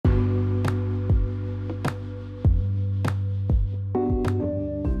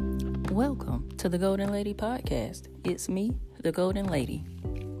to the Golden Lady Podcast. It's me, the Golden Lady.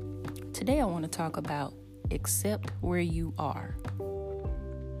 Today I want to talk about accept where you are.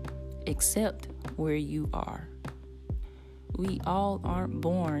 Accept where you are. We all aren't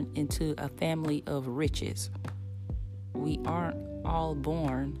born into a family of riches. We aren't all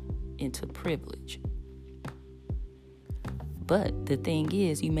born into privilege. But the thing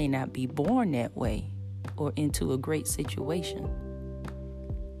is, you may not be born that way or into a great situation.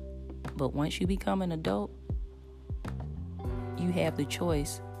 But once you become an adult, you have the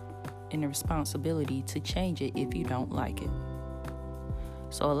choice and the responsibility to change it if you don't like it.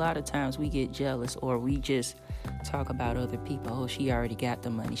 So a lot of times we get jealous or we just talk about other people. Oh, she already got the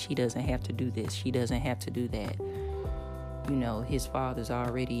money. She doesn't have to do this. She doesn't have to do that. You know, his father's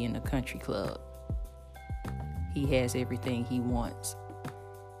already in the country club. He has everything he wants.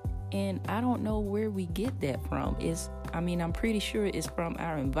 And I don't know where we get that from. I'm pretty sure it's from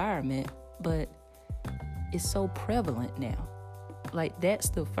our environment, but it's so prevalent now. Like, that's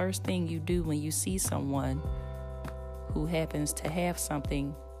the first thing you do when you see someone who happens to have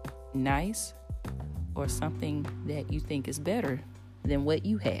something nice or something that you think is better than what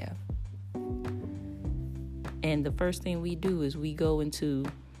you have. And the first thing we do is we go into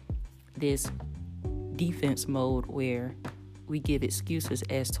this defense mode where we give excuses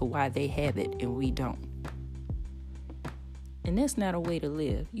as to why they have it and we don't. And that's not a way to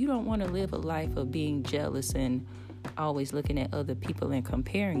live. You don't want to live a life of being jealous and always looking at other people and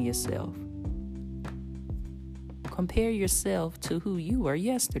comparing yourself. Compare yourself to who you were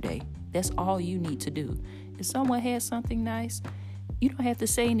yesterday. That's all you need to do. If someone has something nice, you don't have to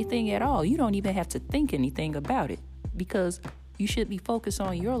say anything at all. You don't even have to think anything about it because you should be focused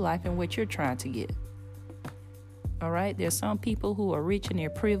on your life and what you're trying to get. All right? There's some people who are rich and they're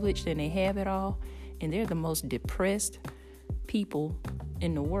privileged and they have it all, and they're the most depressed people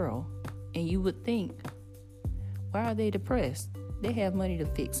in the world. And you would think, why are they depressed? They have money to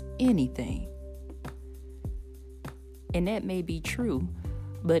fix anything. And that may be true,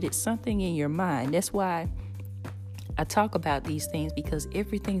 but it's something in your mind. That's why I talk about these things, because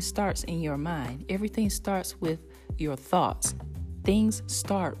everything starts in your mind. Everything starts with your thoughts. Things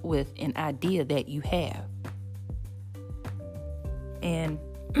start with an idea that you have. And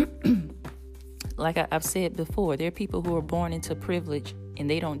like I've said before, there are people who are born into privilege and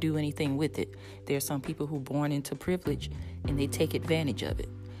they don't do anything with it. There are some people who are born into privilege and they take advantage of it.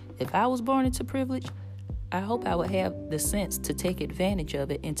 If I was born into privilege, I hope I would have the sense to take advantage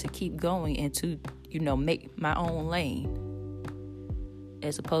of it and to keep going and to, make my own lane,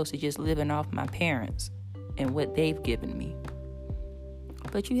 as opposed to just living off my parents and what they've given me.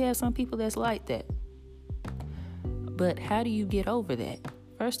 But you have some people that's like that. But how do you get over that?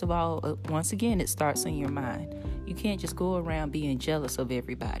 First of all, once again, it starts in your mind. You can't just go around being jealous of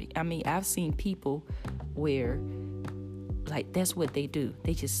everybody. I've seen people where, that's what they do.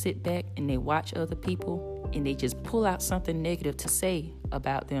 They just sit back and they watch other people and they just pull out something negative to say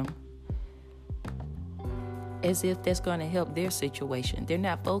about them as if that's going to help their situation. They're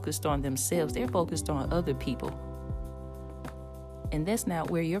not focused on themselves. They're focused on other people. And that's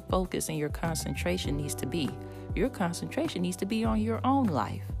not where your focus and your concentration needs to be. Your concentration needs to be on your own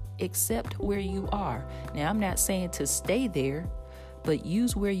life. Accept where you are. Now, I'm not saying to stay there, but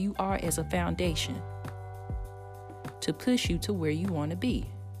use where you are as a foundation to push you to where you want to be.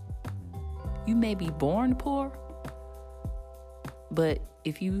 You may be born poor, but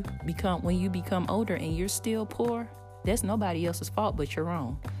when you become older and you're still poor, that's nobody else's fault but your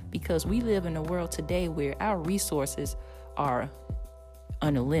own. Because we live in a world today where our resources are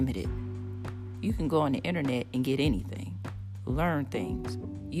unlimited. You can go on the internet and get anything, learn things,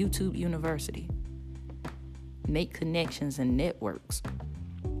 YouTube University, make connections and networks.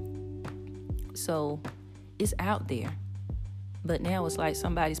 So it's out there. But now it's like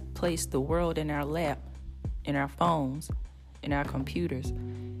somebody's placed the world in our lap, in our phones, in our computers.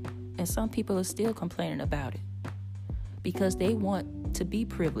 And some people are still complaining about it because they want to be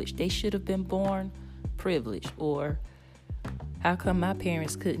privileged. They should have been born privileged. Or how come my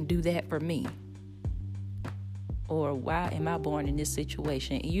parents couldn't do that for me? Or why am I born in this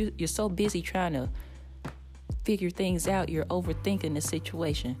situation? And you're so busy trying to figure things out, you're overthinking the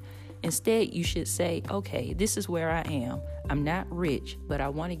situation. Instead, you should say, okay, this is where I am. I'm not rich, but I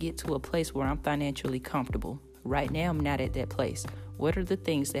want to get to a place where I'm financially comfortable. Right now, I'm not at that place. What are the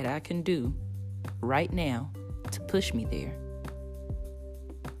things that I can do right now to push me there?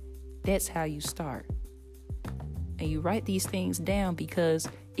 That's how you start. And you write these things down because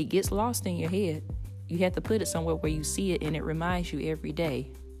it gets lost in your head. You have to put it somewhere where you see it and it reminds you every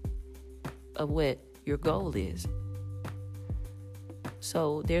day of what your goal is.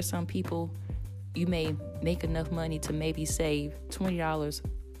 So there's some people You may make enough money to maybe save $20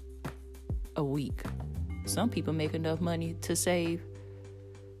 a week. Some people make enough money to save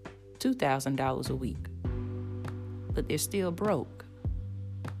 $2,000 a week, but they're still broke.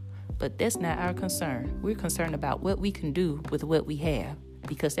 But that's not our concern. We're concerned about what we can do with what we have,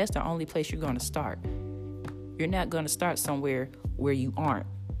 because that's the only place you're going to start. You're not going to start somewhere where you aren't.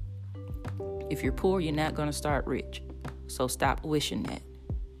 If you're poor, you're not going to start rich. So stop wishing that.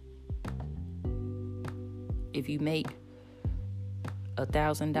 If you make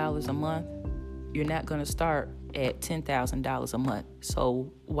 $1,000 a month, you're not going to start at $10,000 a month.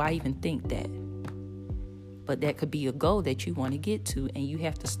 So why even think that? But that could be a goal that you want to get to, and you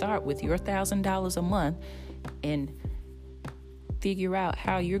have to start with your $1,000 a month and figure out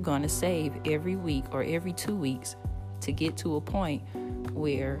how you're going to save every week or every 2 weeks to get to a point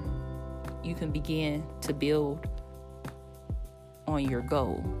where you can begin to build on your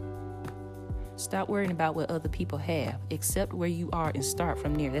goal. Stop worrying about what other people have. Accept where you are and start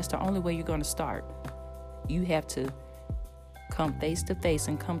from there. That's the only way you're going to start. You have to come face to face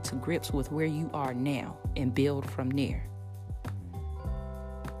and come to grips with where you are now and build from there.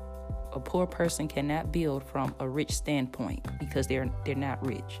 A poor person cannot build from a rich standpoint because they're not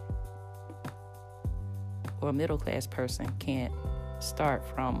rich. Or a middle class person can't start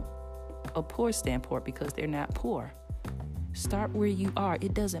from a poor standpoint because they're not poor. Start where you are.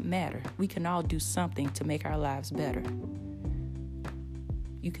 It doesn't matter. We can all do something to make our lives better.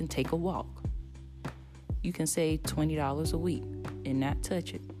 You can take a walk. You can save $20 a week and not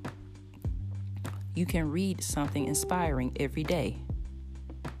touch it. You can read something inspiring every day.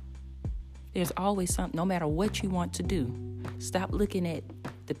 There's always something, no matter what you want to do. Stop looking at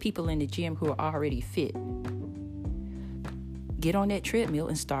the people in the gym who are already fit. Get on that treadmill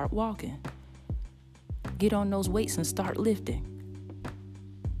and start walking. Get on those weights and start lifting.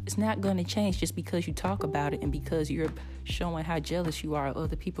 It's not going to change just because you talk about it and because you're showing how jealous you are of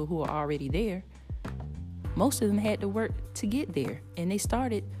other people who are already there. Most of them had to work to get there, and they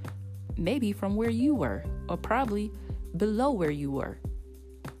started maybe from where you were, or probably below where you were.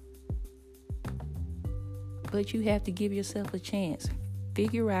 But you have to give yourself a chance.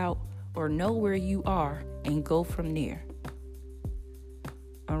 Figure out or know where you are and go from there.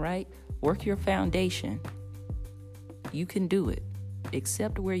 All right? Work your foundation. You can do it.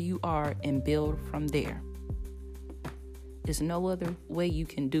 Accept where you are and build from there. There's no other way you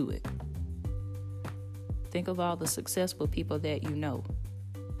can do it. Think of all the successful people that you know.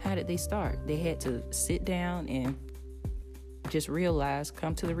 How did they start? They had to sit down and just realize,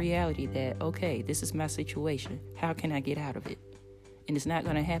 come to the reality that, okay, this is my situation. How can I get out of it? And it's not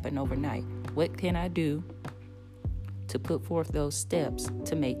going to happen overnight. What can I do to put forth those steps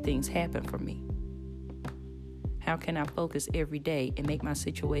to make things happen for me? How can I focus every day and make my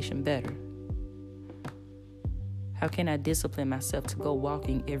situation better? How can I discipline myself to go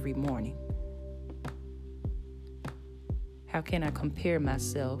walking every morning? How can I compare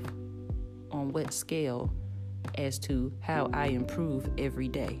myself on what scale as to how I improve every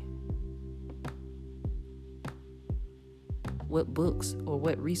day? What books or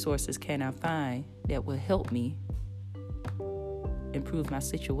what resources can I find that will help me improve my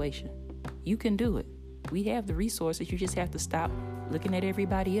situation? You can do it. We have the resources. You just have to stop looking at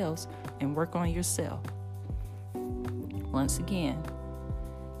everybody else and work on yourself. Once again,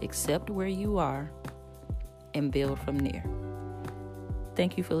 accept where you are and build from there.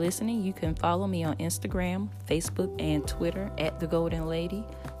 Thank you for listening. You can follow me on Instagram, Facebook, and Twitter at The Golden Lady,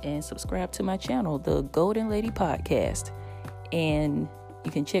 and subscribe to my channel, The Golden Lady Podcast. And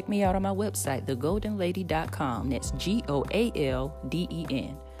you can check me out on my website, thegoldenlady.com. That's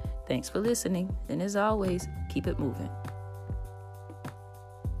GOALDEN. Thanks for listening. And as always, keep it moving.